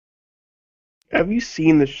Have you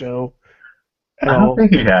seen the show at I don't all?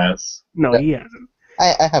 think he has. No, he hasn't.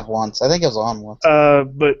 I have once. I think I was on once.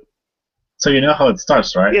 But So you know how it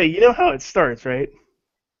starts, right? yeah, you know how it starts, right?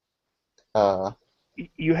 Uh,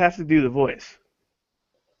 You have to do the voice.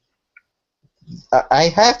 I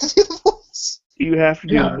have to do the voice. You have to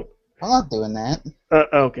do the Yeah. voice. I'm not doing that.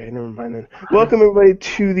 Okay, never mind then. Welcome everybody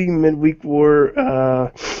to the Midweek War.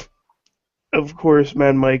 Of course,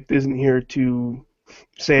 Mad Mike isn't here to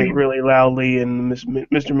say it really loudly in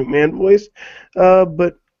Mr. McMahon voice,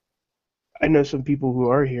 but I know some people who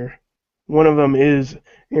are here. One of them is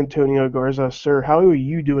Antonio Garza. Sir, how are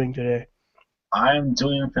you doing today? I'm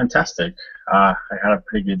doing fantastic. I had a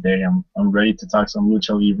pretty good day. I'm ready to talk some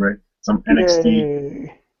lucha libre, some NXT,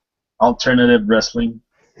 Yay! alternative wrestling.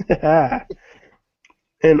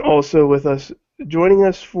 And also with us, joining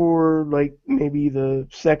us for like maybe the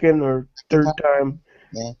second or third time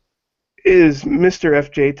Yeah. is Mr.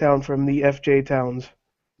 FJ Town from the FJ Towns.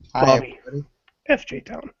 Hi, Bobby. everybody. FJ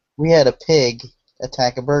Town. We had a pig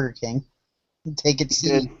attack a Burger King. Take it You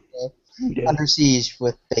did. siege. You did. Under siege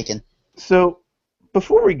with bacon. So,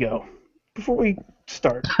 before we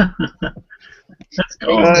start, Let's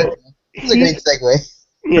go. It's a great segue.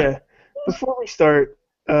 yeah, before we start,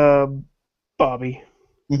 Bobby,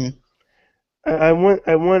 Mhm. I want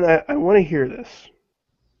to hear this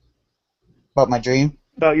About my dream.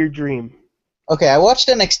 about your dream. Okay, I watched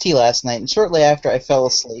NXT last night, and shortly after, I fell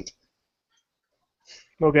asleep.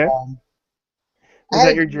 Okay, Um, I was had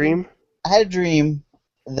that a your dream? I had a dream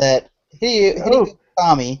that Hideo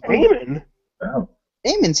Tommy. Eamon, Oh,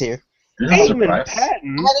 Eamon's here. this is a Eamon surprise.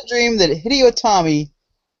 Patton. I had a dream that Hideo Tommy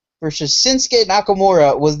versus Shinsuke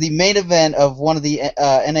Nakamura was the main event of one of the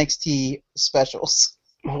NXT specials.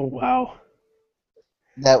 Oh wow,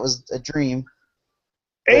 That was a dream.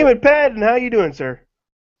 Eamon Patton, how you doing, sir?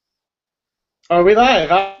 Are we live?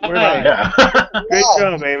 Hi. We're live. Yeah. Great Wow.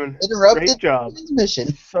 job, Eamon. Interrupted Great job,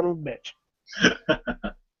 transmission. son of a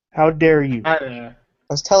bitch. How dare you? Hi there.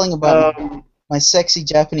 I was telling about Um, my sexy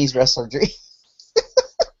Japanese wrestler dream.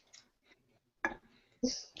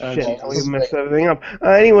 Oh, shit, Jesus. we messed everything up.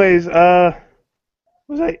 Anyways, was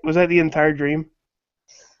that the entire dream?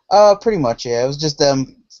 Pretty much, yeah. It was just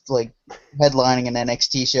them, like, headlining an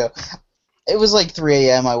NXT show. It was like 3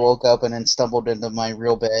 a.m. I woke up and then stumbled into my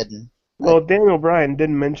real bed. And Well, Daniel Bryan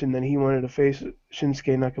didn't mention that he wanted to face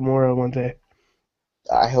Shinsuke Nakamura one day.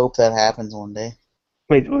 I hope that happens one day.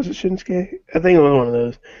 Wait, was it Shinsuke? I think it was one of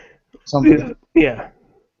those. Something. Yeah,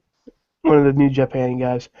 one of the New Japan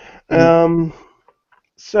guys. Mhm.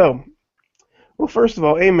 So, well, first of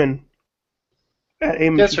all, Eamon.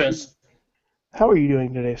 Eamon, Yes, Chris. how are you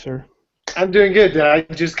doing today, sir? I'm doing good. Did I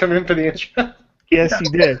just come in for the intro? Yes,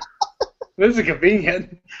 you did. This is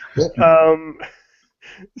convenient.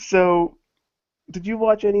 So, did you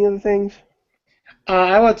watch any of the things?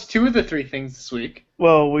 I watched 2 of the 3 things this week.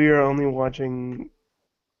 Well, we are only watching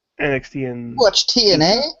NXT and Watch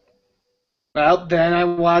TNA? Well, then I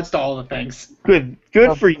watched all the things. good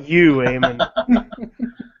for you, Eamon.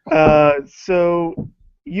 So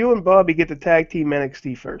you and Bobby get to tag team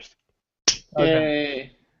NXT first.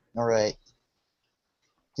 Yay. All right.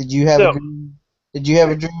 Did you have So- a dream? Did you have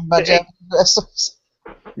a dream about Hey. Japanese wrestlers?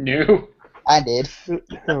 No. I did.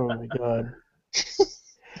 Oh my god.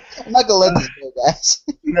 I'm not gonna let this go, guys.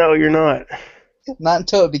 No, you're not. Not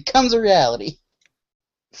until it becomes a reality.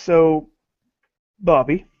 So,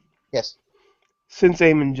 Bobby, Yes. since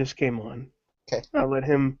Eamon just came on, Okay. I'll let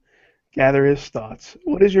him gather his thoughts.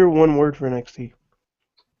 What is your one word for NXT?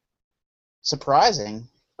 Surprising.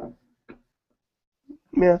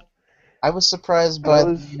 Yeah, I was surprised by I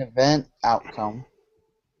was- the main event outcome.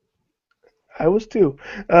 I was too.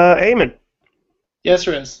 Eamon, Yes,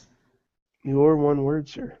 Riz. your one word,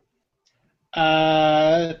 sir.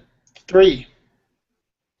 3.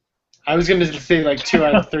 I was going to say like 2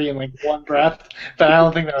 out of 3 in like one breath, but I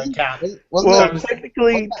don't think that would count. Wasn't Well, that,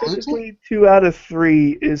 technically, wasn't that Lucha? 2 out of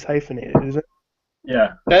 3 is hyphenated, isn't it?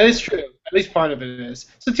 Yeah. That is true. At least part of it is.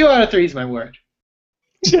 So 2 out of 3 is my word.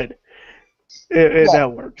 Good. Yeah.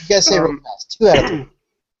 That works. You gotta say it real fast. 2 out of 3.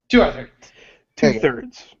 2 out of 3. There you go.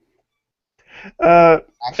 2/3.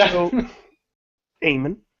 Actually, So,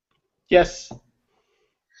 Eamon, Yes.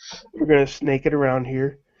 we're gonna snake it around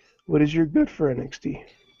here. What is your good for NXT?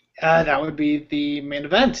 That would be the main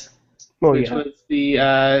event, Oh which yeah. was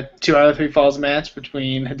the 2 out of 3 falls match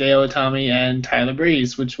between Hideo Itami and Tyler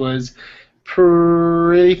Breeze, which was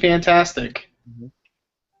pretty fantastic.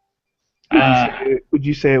 Would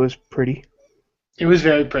you say it was pretty? It was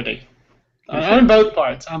very pretty. On both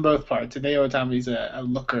parts. Hideo Itami's a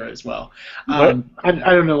looker as well. I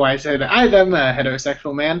don't know why I said that. I'm a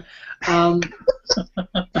heterosexual man.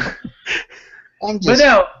 I'm But just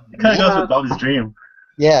no, It kind of goes with Bob's dream.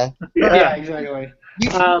 yeah. yeah, exactly.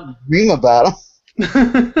 You Um, dream about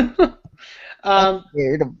him. I'm um,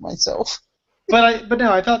 scared of myself. but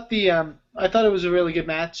no, I thought I thought it was a really good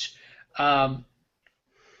match. Um,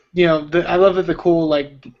 I love that the cool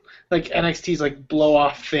like NXT's like blow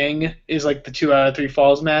off thing is like the 2 out of 3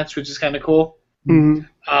 falls match, which is kind of cool. Mhm.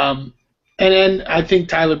 And then I think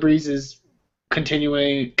Tyler Breeze is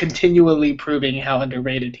continually proving how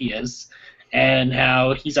underrated he is, and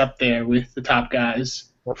how he's up there with the top guys.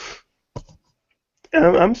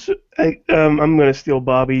 I'm gonna steal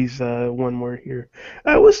Bobby's one word here.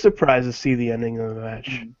 I was surprised to see the ending of the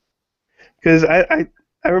match because I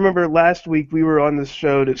remember last week we were on this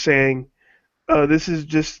show saying, "Oh, this is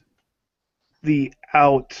just the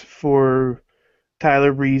out for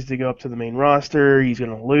Tyler Breeze to go up to the main roster. He's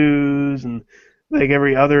gonna lose, and like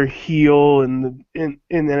every other heel in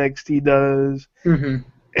NXT does." Mm-hmm.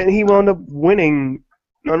 And he wound up winning,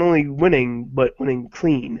 not only winning but winning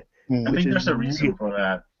clean. Hmm. I Which think is there's a reason real. for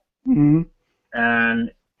that. Mhm.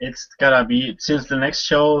 And it's gotta be, since the next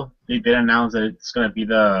show they did announce that it's gonna be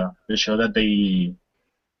the show that they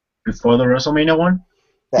before the WrestleMania one.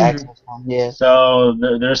 The Mhm. Axel one, yeah. So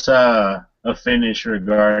there's a finish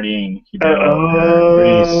regarding Hideo and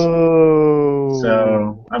Breeze. Oh.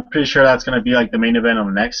 So I'm pretty sure that's gonna be like the main event of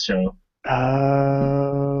the next show.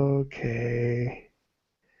 Okay.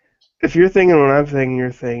 If you're thinking what I'm thinking,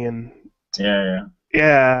 you're thinking. Yeah.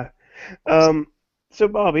 Yeah. So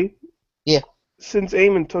Bobby. Yeah. Since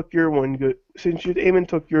Eamon took your one good, Eamon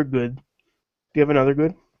took your good, do you have another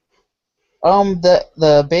good?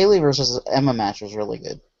 The Bailey versus Emma match was really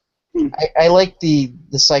good. Hmm. I like the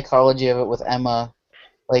psychology of it with Emma,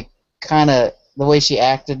 like kind of the way she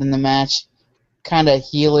acted in the match, kind of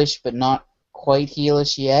heelish but not quite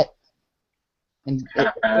heelish yet, and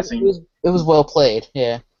Kinda passing. it was well played.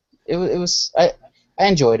 Yeah, it was I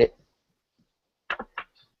enjoyed it,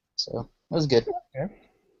 so it was good.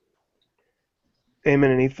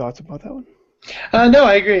 Eamon, any thoughts about that one? No,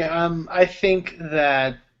 I agree. I think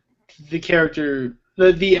that the character,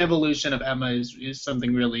 the evolution of Emma is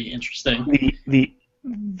something really interesting.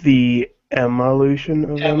 The evolution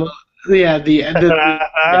of Emma. Yeah,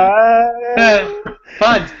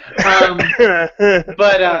 fun.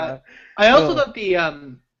 But I also thought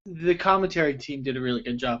the commentary team did a really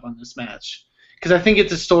good job on this match, because I think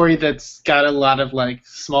it's a story that's got a lot of like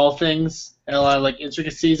small things and a lot of like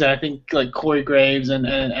intricacies. And I think like Corey Graves and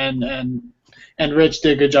Rich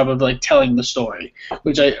did a good job of like telling the story,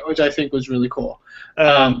 which I think was really cool.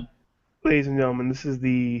 Ladies and gentlemen, this is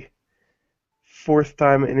the 4th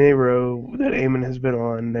time in a row that Eamon has been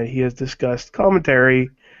on that he has discussed commentary.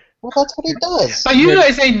 Well, that's what he does. I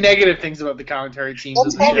usually say negative things about the commentary teams.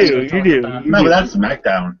 That's of the how shows you we do, talk you do. about. No, but that's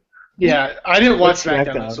SmackDown. Yeah, I didn't watch What's SmackDown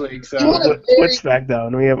SmackDown? this week, You so. wanna- What's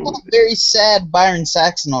SmackDown? We have A very sad Byron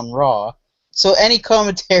Saxon on Raw, so any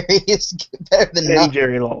commentary is better than and nothing.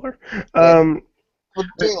 Jerry Lawler. Well, Wait,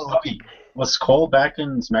 Bill- Bobby, was Cole back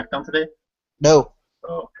in SmackDown today? No,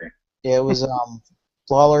 Oh, okay. yeah, it was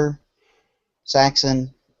Lawler,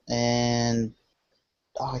 Saxon, and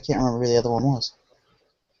I can't remember who the other one was.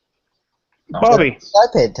 Bobby, I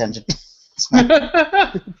paid attention.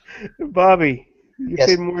 Bobby, you Yes.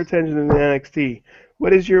 paid more attention than the NXT.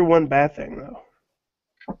 What is your one bad thing, though?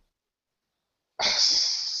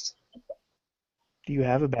 Do you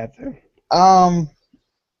have a bad thing?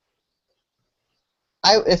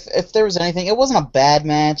 If there was anything, it wasn't a bad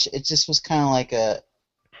match. It just was kind of like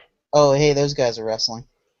oh hey, those guys are wrestling.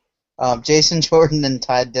 Jason Jordan and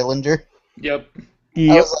Ty Dillinger. Yep. I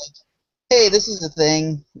Yep. was like, hey, this is a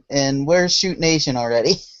thing, and where's Shoot Nation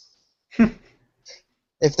already?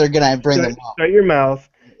 If they're gonna bring them up. Shut your mouth.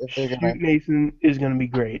 If they're Shoot gonna... Nathan is going to be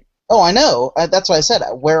great. Oh, I know. That's why I said,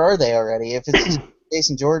 where are they already? If it's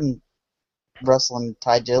Jason Jordan wrestling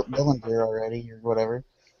Ty Dillinger already or whatever.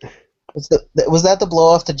 Was that the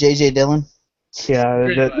blow off to J.J. Dillon? Yeah,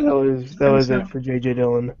 Pretty that was so. it for J.J.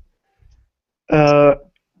 Dillon.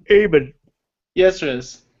 Aben, Yes, it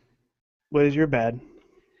is. what is your bad?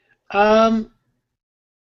 It's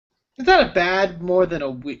not a bad, more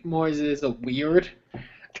as it is a weird.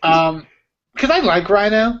 Because I like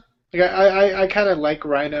Rhino. Like I kind of like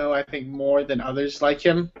Rhino. I think more than others like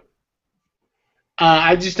him.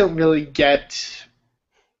 I just don't really get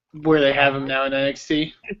where they have him now in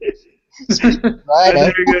NXT. Right. I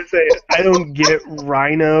thought you were going to say, I don't get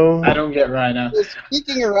Rhino. I don't get Rhino.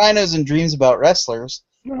 Speaking of rhinos and dreams about wrestlers,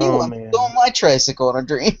 he Oh, wants man. to go on my tricycle in a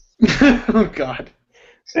dream. Oh God.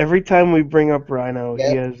 Every time we bring up Rhino, he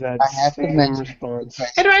Yep. has that I have to same mention response.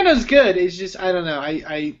 And Rhino's good. It's just I don't know.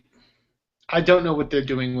 I don't know what they're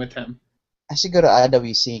doing with him. I should go to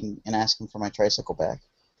IWC and ask him for my tricycle back.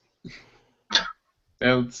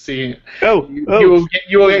 Let's see. Oh, You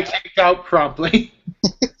will get kicked out promptly.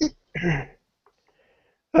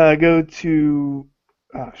 Go to.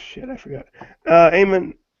 Oh shit! I forgot.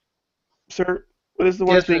 Eamon, sir, what is the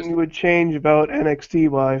one Yes, thing sir. you would change about NXT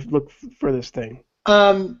while I look for this thing?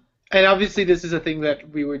 And obviously this is a thing that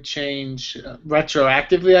we would change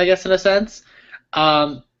retroactively, I guess, in a sense.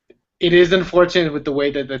 It is unfortunate with the way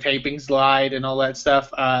that the tapings lied and all that stuff,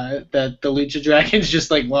 that the Lucha Dragons just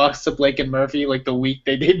like lost to Blake and Murphy like the week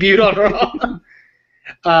they debuted on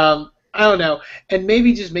Raw. I don't know, and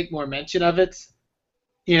maybe just make more mention of it.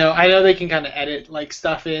 You know, I know they can kind of edit like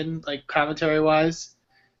stuff in, like commentary wise.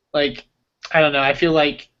 Like, I don't know. I feel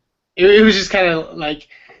like it was just kind of like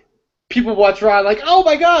people watch Raw like, oh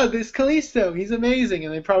my God, this Kalisto, he's amazing,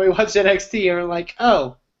 and they probably watch NXT and are like,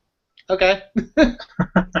 oh, okay.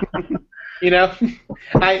 You know,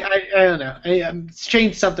 I don't know.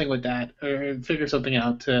 Change something with that, or figure something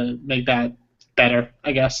out to make that better,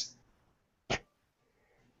 I guess.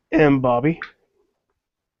 And Bobby.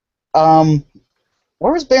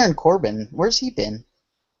 Where was Baron Corbin? Where's he been?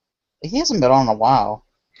 He hasn't been on in a while.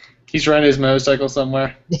 He's riding his motorcycle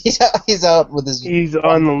somewhere. He's out with his. He's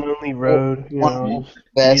on the lonely road. You know. He's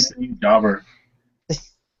Best. a new jobber.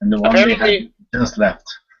 And the one they had just left.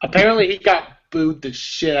 Apparently, he got booed the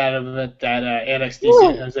shit out of at that NXT Woo.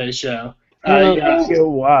 San Jose show. I don't Yeah. know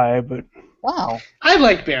why, but Wow. I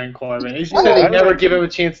like Baron Corbin. It's just Oh, that they I never like give him. him a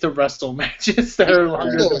chance to wrestle matches that are I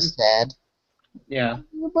longer feel than. sad. Yeah.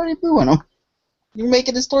 Everybody booing him. You're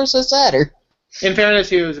making his torso sadder. In fairness,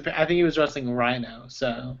 I think he was wrestling Rhino,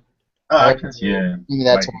 so. Oh, I can see it. Maybe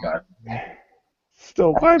that's Why he got-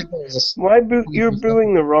 still, you're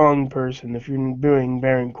booing the wrong person if you're booing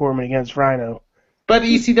Baron Corbin against Rhino. But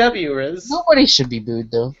ECW is. Nobody should be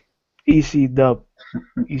booed though. EC Dub.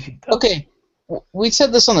 EC Dub. Okay, we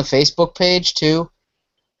said this on the Facebook page too.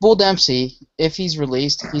 Bull Dempsey, if he's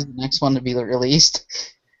released, he's the next one to be released.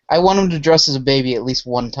 I want him to dress as a baby at least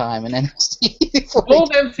one time in NXT. Bull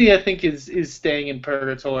Dempsey, I think, is staying in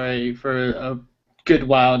purgatory for a good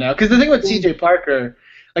while now. Because the thing with CJ Parker,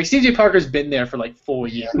 like CJ Parker's been there for like 4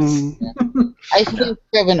 years, I think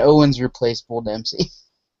Kevin Owens replaced Bull Dempsey.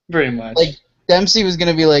 pretty much. Like Dempsey was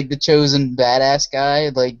gonna be like the chosen badass guy,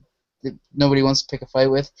 like that nobody wants to pick a fight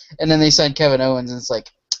with, and then they signed Kevin Owens, and it's like,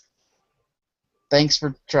 thanks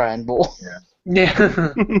for trying, Bull. Yeah. He Yeah,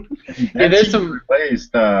 there's actually some-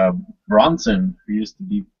 replaced Bronson, who used to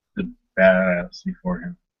be the badass before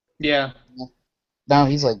him. Yeah. Now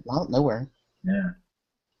he's like, well, nowhere. Yeah.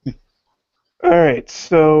 All right,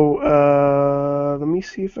 so let me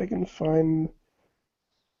see if I can find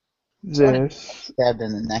this. Stabbed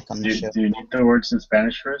in the neck on the Do, show. do you need the words in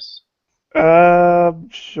Spanish first?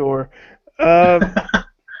 Sure. Because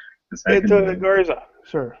I Antonio can- Garza,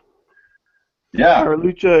 sir. yeah. Our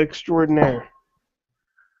lucha extraordinaire.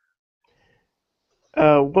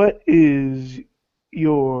 What is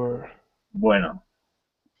your Bueno.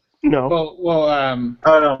 no? Well,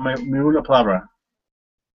 Oh no, mi una palabra.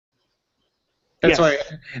 that's Yes. why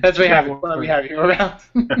we have you around.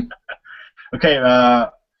 Okay,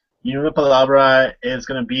 mi una palabra is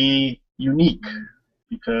gonna be unique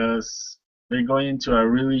because they're going into a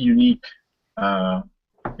really unique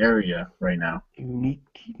area right now. Unique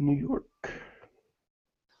New York.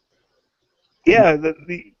 Yeah,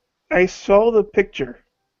 the I saw the picture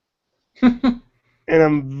and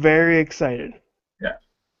I'm very excited.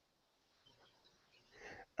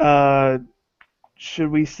 Yeah.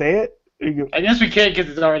 Should we say it? I guess we can't because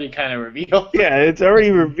it's already kind of revealed. Yeah, it's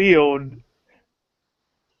already revealed.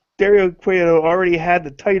 Dario Cueto already had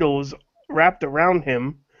the titles wrapped around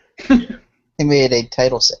him. They made a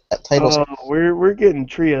title set. We're getting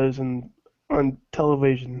trios on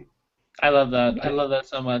television. I love that. I love that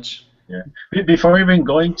so much. Before even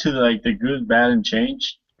going to like the good, bad, and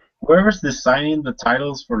change, whoever's designing the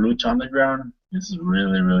titles for Lucha Underground is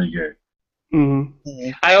really, really good. Mm-hmm.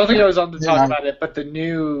 I don't think I was on to talk Yeah. about it, but the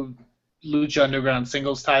new Lucha Underground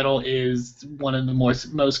singles title is one of the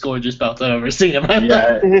most gorgeous belts I've ever seen in my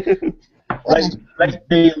life. Yeah, like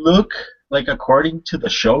they look like according to the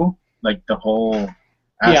show, like the whole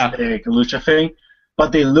Aztec Lucha thing,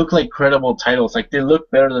 but they look like credible titles. Like they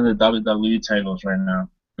look better than the WWE titles right now.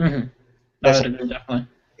 Mm-hmm. I would agree, definitely.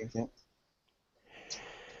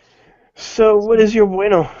 So, what is your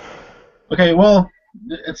bueno? Okay, well,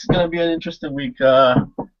 it's gonna be an interesting week.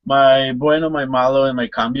 My bueno, my malo, and my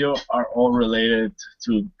cambio are all related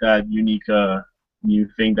to that unique new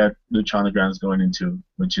thing that Lucha Underground is going into,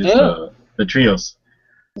 which is the trios.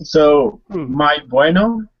 So my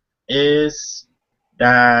bueno is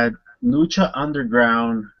that Lucha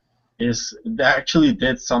Underground is they actually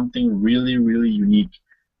did something really, really unique.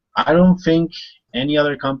 I don't think any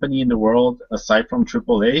other company in the world, aside from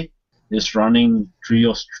AAA, is running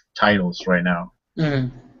trios titles right now.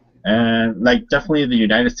 Mhm. And like definitely the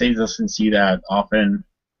United States doesn't see that often.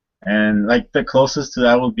 And like the closest to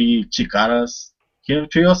that would be Chikara's King of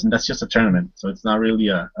Trios, and that's just a tournament, so it's not really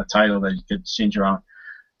a title that you could change around.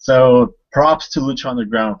 So props to Lucha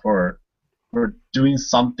Underground for doing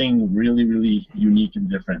something really, really unique and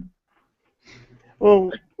different.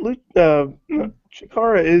 Well,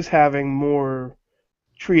 Chikara is having more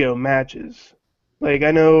trio matches. Like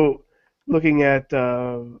I know, looking at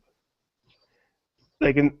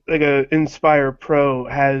like a Inspire Pro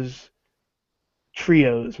has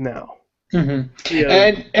trios now. Mhm.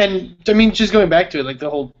 Trios. And I mean, just going back to it, like the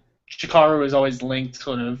whole Chikara was always linked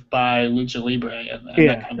sort of by Lucha Libre and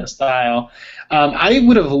Yeah. that kind of style. I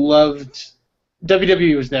would have loved.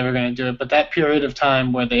 WWE was never going to do it, but that period of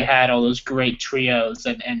time where they had all those great trios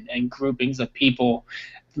and groupings of people,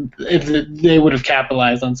 if they would have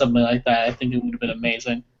capitalized on something like that, I think it would have been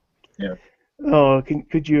amazing. Yeah. Oh,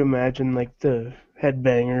 could you imagine like the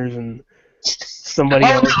headbangers and somebody Oh,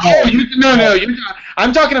 else? no,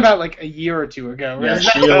 I'm talking about like a year or two ago. Yeah, Right?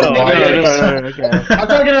 Shield, Oh, Wyatt. okay. I'm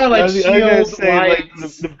talking about like I was gonna Shield, say like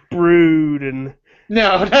Wyatts. the Brood and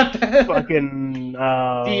No, not that. fucking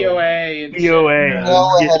DOA and DOA Yeah.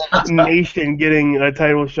 Well ahead of its time. Nation getting a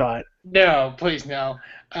title shot. No, please no.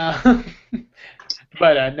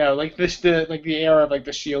 But no, like the era of like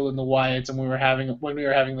the Shield and the Wyatts, and when we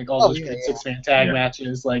were having like all Oh, those yeah, good yeah. 6-man tag Yeah.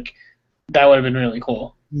 matches, like that would have been really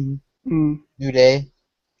cool. Mhm. Mm. New Day.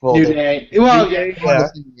 Well, New they Day, well, New yeah, Day, haven't yeah.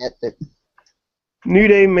 seen it yet, but New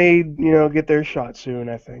Day may get their shot soon.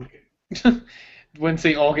 I think. once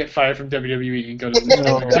they all get fired from WWE and go to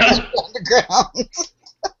No.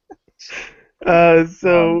 Underground.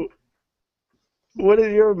 So what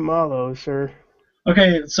is your Malo, sir?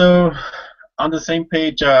 Okay, so on the same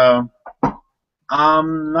page, I'm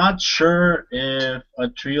not sure if a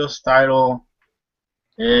trios title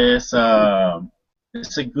is a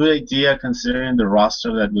good idea considering the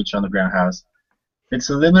roster that Lucha Underground has. It's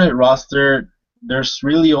a limited roster. There's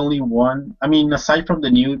really only one. I mean, aside from the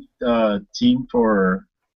new team for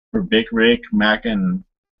Big Rick, Mac, and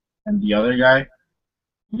the other guy,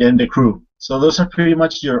 and the crew. So those are pretty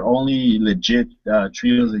much your only legit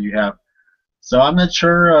trios that you have. So I'm not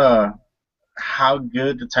sure how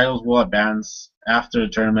good the titles will advance after the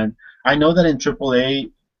tournament. I know that in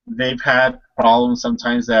AAA they've had problems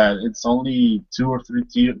sometimes that it's only 2 or 3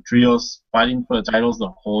 trios fighting for the titles the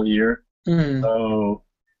whole year. Mhm. So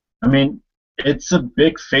I mean, it's a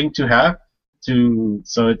big thing to have.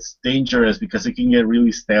 So it's dangerous because it can get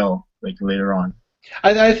really stale like later on.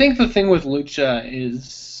 I think the thing with Lucha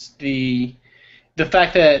is the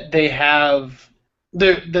fact that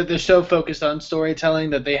they're so focused on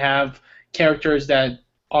storytelling that they have characters that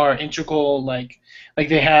are integral, like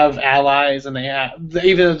they have allies, and they have,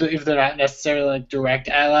 even if they're not necessarily like direct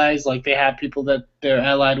allies, like they have people that they're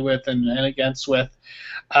allied with and against with.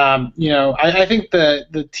 I think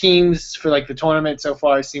the teams for like the tournament so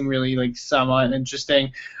far seem really like somewhat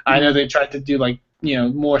interesting. I know they tried to do like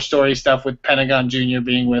more story stuff with Pentagon Jr.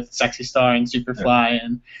 being with Sexy Star and Superfly,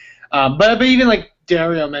 and but even like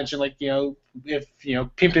Dario mentioned, like if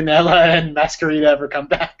Pimpinella and Masquerita ever come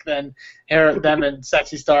back, then them and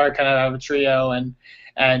Sexy Star kind of have a trio, and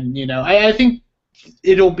I think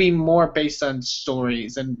it'll be more based on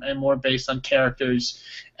stories and more based on characters,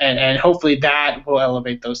 and hopefully that will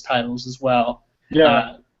elevate those titles as well.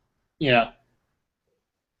 Yeah. Yeah.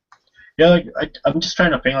 Yeah, like I'm just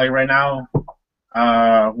trying to think like right now.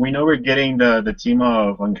 We know we're getting the team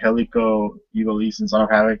of Angelico, Evil East, and Son of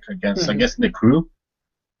Havoc against, I guess, the crew.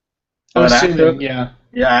 I'm But assuming, yeah.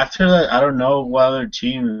 after that, I don't know what other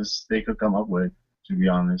teams they could come up with, to be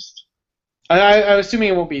honest. I'm assuming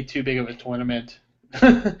it won't be too big of a tournament.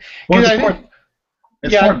 Well,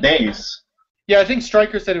 it's Yeah. 4 days. Yeah, I think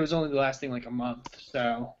Stryker said it was only lasting like a month.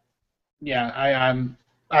 So, yeah,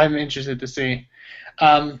 I'm interested to see.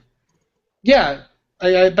 Yeah,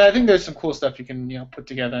 but I think there's some cool stuff you can put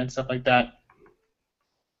together and stuff like that.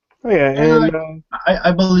 Oh yeah, Yeah, and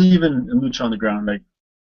I believe in Lucha Underground. Like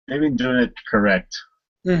they've been doing it correct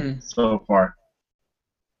so far.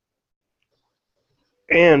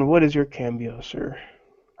 and what is your cambio, sir?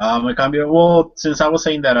 My cambio. Well, since I was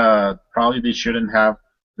saying that probably they shouldn't have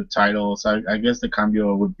the titles, I guess the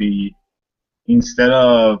cambio would be, instead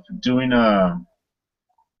of doing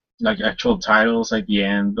like actual titles at the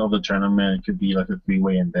end of the tournament, it could be like a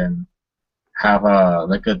 3-way, and then have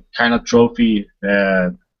like a kind of trophy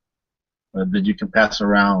that you can pass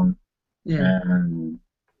around, and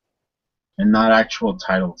not actual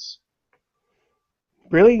titles.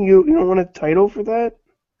 Really? You don't want a title for that?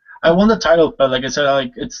 I won the title, but like I said,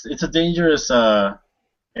 like it's a dangerous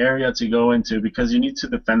area to go into because you need to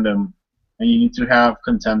defend them, and you need to have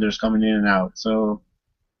contenders coming in and out. So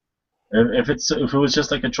if it was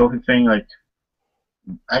just like a trophy thing, like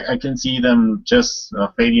I can see them just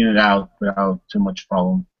fading it out without too much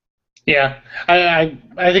problem. Yeah, I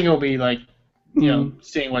think it'll be like Mm.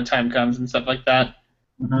 seeing what time comes and stuff like that.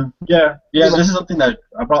 Yeah. This is something that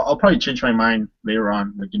I'll probably change my mind later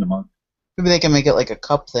on, like in a month. Maybe they can make it like a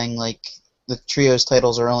cup thing, like the trios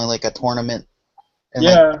titles are only like a tournament, and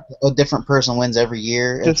Yeah. like a different person wins every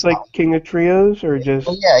year. Just It's like not- King of Trios, or just?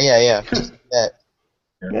 Oh, yeah. Just like that.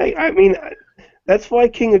 Yeah, I mean, that's why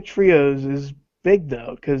King of Trios is big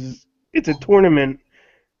though, because it's a tournament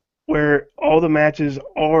where all the matches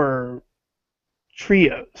are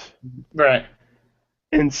trios, Right.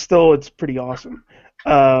 and still it's pretty awesome.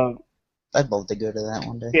 Uh, I'd love to go to that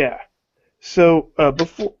one day. yeah. So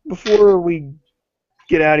before we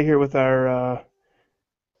get out of here with our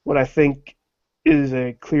what I think is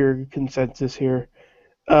a clear consensus here,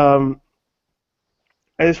 I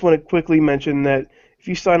just want to quickly mention that if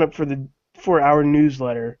you sign up for our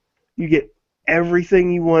newsletter, you get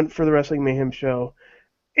everything you want for the Wrestling Mayhem show,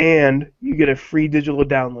 and you get a free digital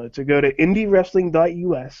download. So go to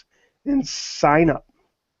indiewrestling.us and sign up,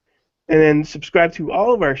 and then subscribe to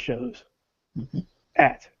all of our shows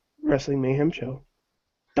at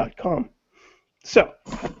WrestlingMayhemShow.com. So,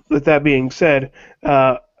 with that being said,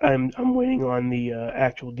 I'm waiting on the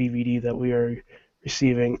actual DVD that we are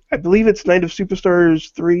receiving. I believe it's Night of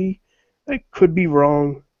Superstars 3. I could be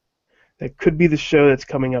wrong. That could be the show that's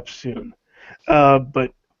coming up soon.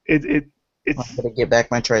 But it's I'm gonna get back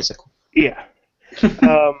my tricycle. yeah.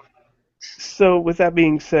 So with that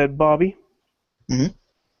being said, Bobby, Mhm.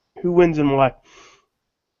 who wins and why?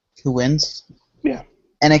 Who wins? Yeah.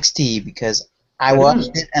 NXT, because I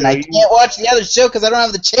watched it and So I can't watch the other show because I don't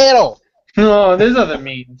have the channel. Oh, there's other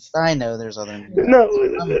means. I know there's other. No,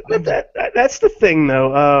 that's the thing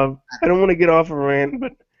though. I don't want to get off a rant,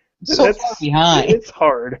 but So that's far behind. it's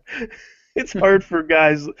hard. It's hard for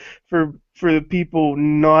guys for the people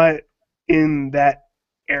not in that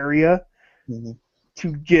area Mhm.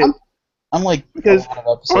 to get. I'm like Because, a lot of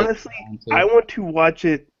episodes honestly, behind, too. I want to watch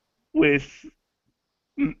it with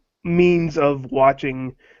means of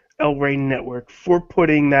watching El Rey Network for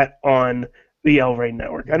putting that on the El Rey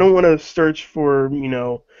Network. I don't want to search for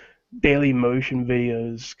Daily Motion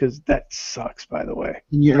videos because that sucks, by the way.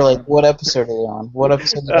 And you're like, what episode are they on? What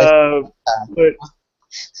episode did I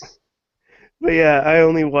But yeah, I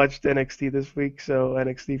only watched NXT this week, so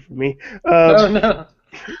NXT for me. No.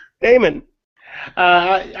 Damon.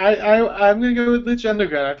 I'm gonna go with Lucha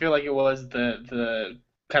Underground. I feel like it was the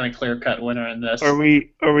kind of clear cut winner in this. Are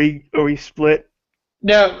we split?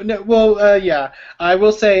 No. Well, yeah. I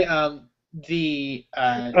will say the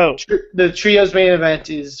the trios main event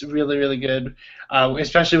is really really good,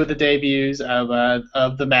 especially with the debuts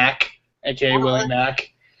of the Mac, aka Willie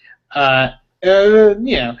Mac, and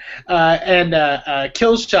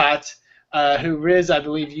Killshot, who Riz, I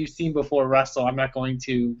believe you've seen before wrestle. I'm not going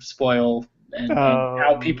to spoil and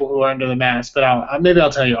out people who are under the mask, but maybe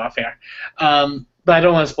I'll tell you off air. But I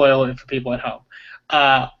don't want to spoil it for people at home.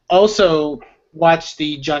 Also, watch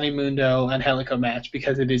the Johnny Mundo and Helico match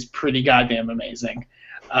because it is pretty goddamn amazing.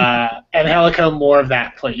 And Helico, more of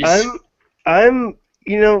that, please. I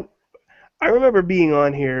remember being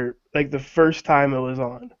on here like the first time it was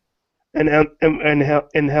on, and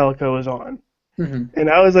Helico was on, and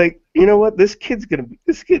I was like, you know what, this guy's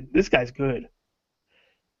good.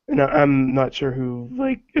 And I'm not sure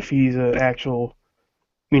if he's an actual,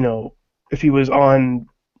 if he was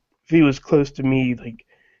close to me, like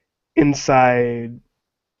inside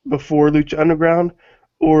before Lucha Underground,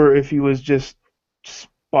 or if he was just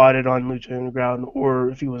spotted on Lucha Underground, or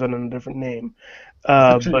if he was under a different name.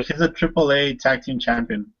 But he's a AAA tag team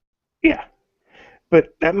champion. Yeah,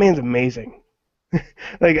 but that man's amazing.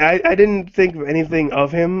 Like I didn't think of anything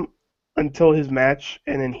of him until his match,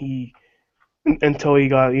 and then until he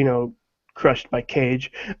got crushed by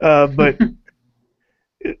Cage. But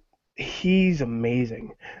he's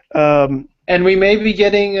amazing. And we may be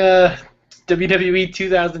getting a WWE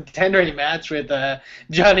 2010 rematch with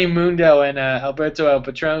Johnny Mundo and Alberto El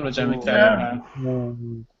Patron, which I'm excited about.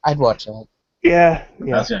 I'd watch that. Yeah.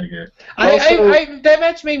 That's gonna be good.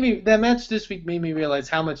 That match this week made me realize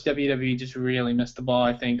how much WWE just really missed the ball.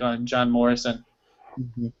 I think on John Morrison.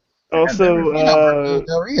 Mm-hmm. Also,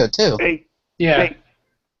 Del Rio too. Yeah. Hey,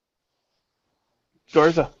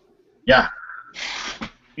 Garza. Yeah.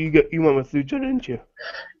 you went with Lucha, didn't you?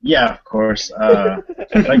 Yeah, of course. Like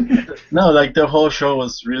the whole show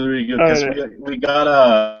was really, really good because we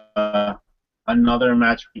got another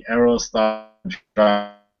match with Aerostar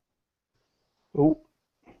Oh.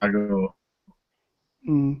 Drago.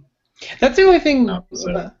 Mm. That's the only thing. No,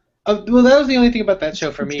 so- Well, that was the only thing about that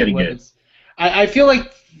show for It's me. getting Was I feel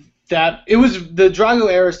like that it was the Drago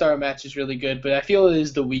Aerostar match is really good, but I feel it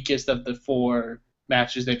is the weakest of the 4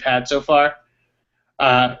 matches they've had so far.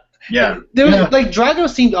 Yeah. There was like Drago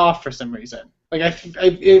seemed off for some reason. Like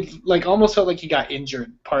it like almost felt like he got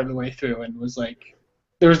injured part of the way through and was like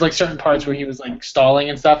there was like certain parts where he was like stalling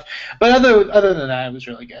and stuff. But other than that, it was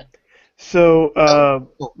really good. So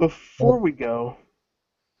before we go,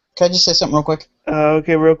 Can I just say something real quick?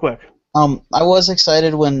 okay, real quick. I was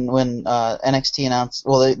excited when NXT announced.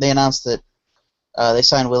 Well, they announced that they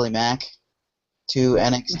signed Willie Mack to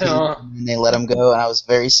NXT and they let him go, and I was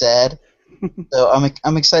very sad. So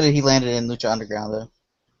I'm excited he landed in Lucha Underground though.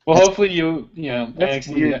 Well, hopefully you know That's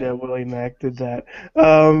NXT. weird that Willie Mack did that.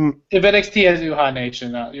 If NXT has Uhaa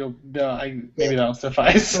Nation, maybe that'll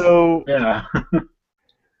suffice. So Yeah.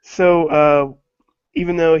 So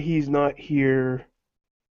even though he's not here,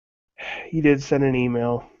 he did send an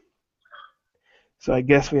email. So I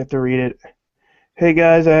guess we have to read it. Hey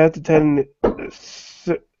guys, I have to attend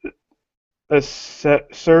a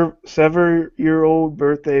 7-year-old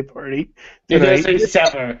birthday party It tonight. does say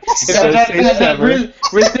sever. does say sever.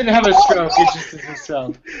 Riz didn't have a stroke. It just is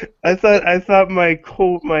himself. I thought my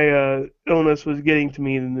illness was getting to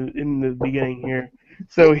me in the beginning here.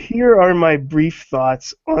 So here are my brief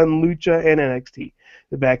thoughts on Lucha and NXT.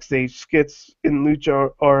 The backstage skits in Lucha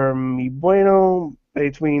are muy bueno,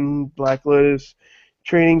 between Black Lotus,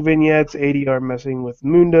 training vignettes, ADR messing with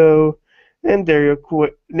Mundo, and Dario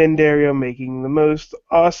making the most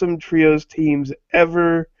awesome trios teams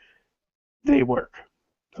ever. They work.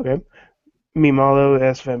 Okay. Mi Malo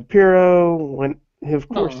es Vampiro.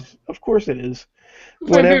 Of course it is.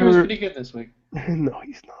 Vampiro was pretty good this week. No,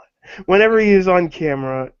 he's not. Whenever he is on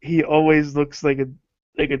camera, he always looks like a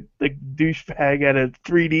douchebag at a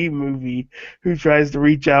 3D movie who tries to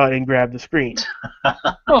reach out and grab the screen.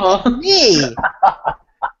 Me.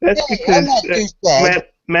 That's because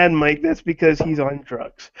Mad Mike. That's because he's on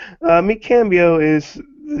drugs. Mi Cambio is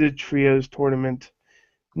the trios tournament.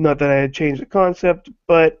 Not that I had changed the concept,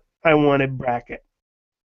 but I wanted bracket.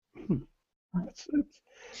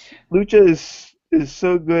 Lucha is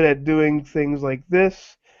so good at doing things like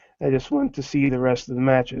this. I just want to see the rest of the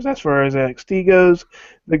matches. As far as NXT goes,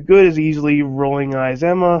 the good is easily Rolling Eyes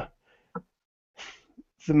Emma.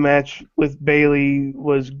 The match with Bayley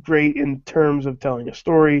was great in terms of telling a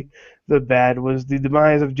story. The bad was the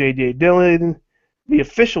demise of J.J. Dillon, the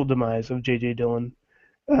official demise of J.J. Dillon.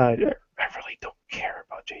 I really don't care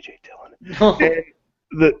about J.J. Dillon.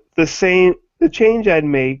 And the change I'd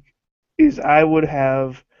make is I would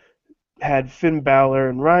have had Finn Balor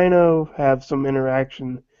and Rhino have some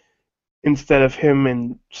interaction instead of him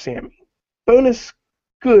and Sammy. Bonus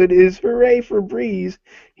good is hooray for Breeze.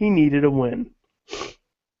 He needed a win.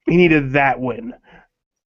 He needed that win.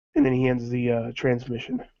 And then he ends the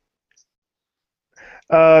transmission.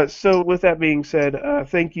 So with that being said,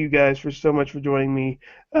 thank you guys so much for joining me.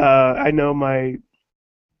 I know my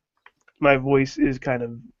voice is kind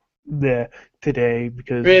of there today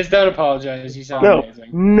because... Riz, don't apologize. You sound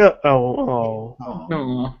amazing. No. Oh.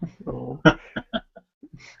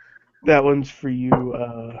 That one's for you.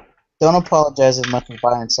 Don't apologize as much as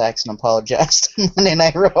Byron Saxon apologized on Monday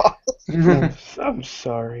Night Raw. I'm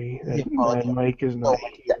sorry that apologize. Mike is not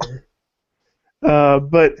here.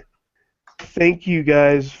 But thank you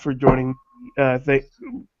guys for joining. Bobby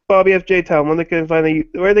FJ Town. When they can find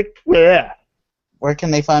Where can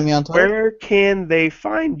they find me on Twitter? Where can they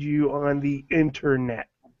find you on the internet?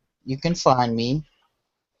 You can find me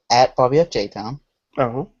at Bobby FJ Town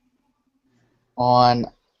Oh. on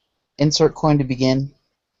Insert Coin to Begin.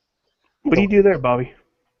 What do you do there, Bobby?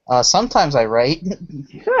 Sometimes I write.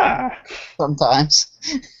 Yeah. Sometimes.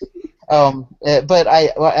 But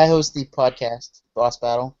I host the podcast Boss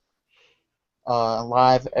Battle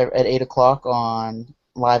live at 8 o'clock on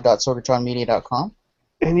live.sorgatronmedia.com.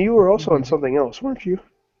 And you were also on something else, weren't you?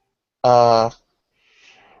 What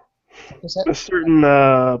was that? A certain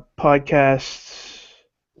podcast.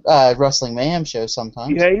 Wrestling Mayhem show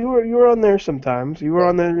sometimes. Yeah, you were on there sometimes. You were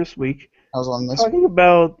on there this week. I was on this. Talking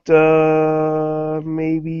about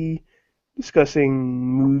maybe discussing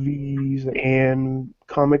movies and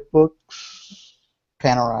comic books.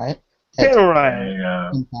 Panel Riot. Panel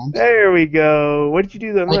Riot. There we go. What did you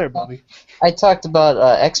do there, Bobby? I talked about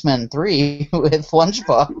X-Men 3 with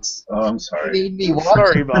Lunchbox. Oh, I'm sorry. Made me watch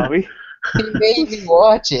Sorry, Bobby. You made me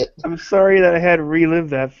watch it. I'm sorry that I had to relive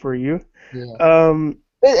that for you. Yeah. Um,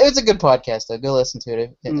 It's a good podcast, though. Go listen to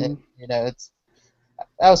it. You know,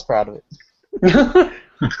 I was proud of it.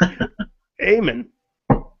 Eamon,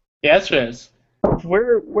 Yes, Riz.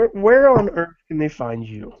 where on earth can they find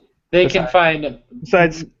you? They can find.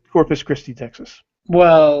 Besides Corpus Christi, Texas.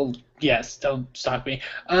 Well, yes. Don't stalk me.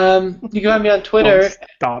 You can find me on Twitter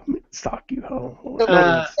Stalk you. Stop you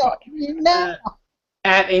now.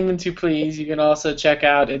 at Aimon2Please. You can also check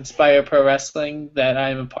out Inspire Pro Wrestling that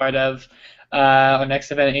I'm a part of. Our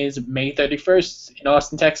next event is May 31st in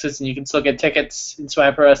Austin, Texas, and you can still get tickets at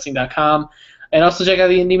InspireProWrestling.com. And also check out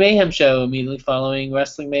the Indie Mayhem Show immediately following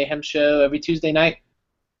Wrestling Mayhem Show every Tuesday night.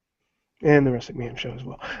 And the Wrestling Mayhem Show as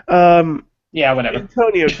well. Yeah, whatever.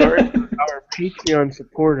 Antonio Garth, our Patreon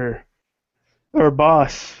supporter, our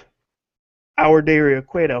boss, our Dario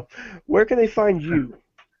Cueto. Where can they find you?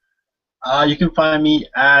 You can find me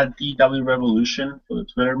at DW Revolution for the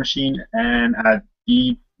Twitter machine and at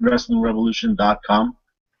TheWrestlingRevolution.com.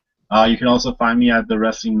 You can also find me at the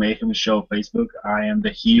Wrestling Mayhem Show Facebook. I am the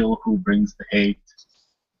heel who brings the hate.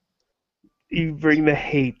 You bring the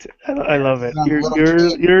hate. I love it. I'm a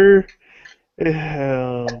little You're.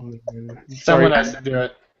 Oh, man. Someone has to do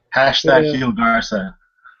it. Hashtag Yeah. heel Garza.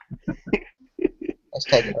 Let's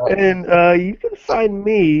take it out. And you can find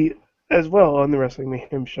me as well on the Wrestling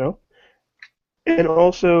Mayhem Show. And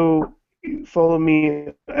also follow me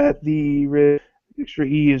at the extra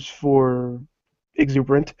E is for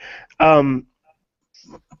exuberant.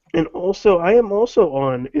 And also, I am also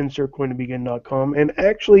on InsertCoinToBegin.com. And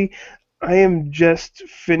actually, I am just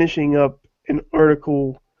finishing up an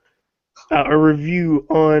article, a review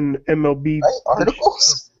on MLB. Write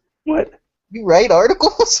articles? What? You write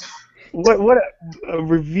articles? What a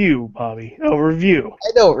review, Bobby. A review.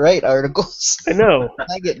 I don't write articles. I know.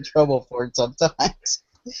 I get in trouble for it sometimes.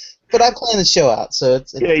 But I plan the show out, so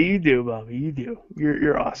it's Yeah, you do, Bobby. You do.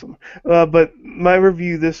 You're awesome. But my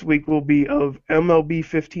review this week will be of MLB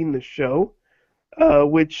 15, the show,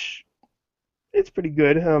 which it's pretty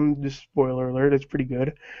good. Just spoiler alert, it's pretty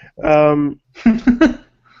good.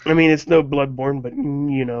 I mean, it's no Bloodborne, but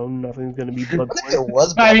you know, nothing's gonna be what if there Bloodborne.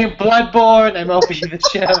 was I mean, Bloodborne, MLB the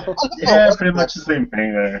show. Yeah, pretty much the same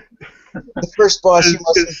thing there. the first boss you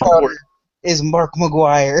must It's encounter is Mark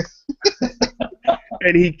McGuire.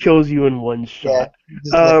 And he kills you in one shot.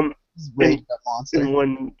 Just like Um, this raged up monster. in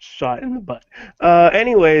one shot in the butt.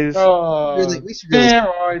 Anyways, Oh, We should really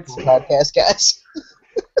steroids. podcast, guys.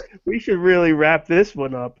 we should really wrap this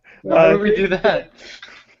one up. Why would we do that?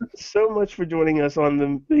 So much for joining us on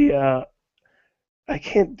the I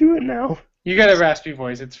can't do it now. You got a raspy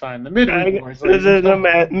voice. It's fine. The midweek voice.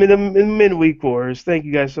 The midweek wars. Thank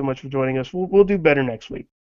you guys so much for joining us. We'll do better next week.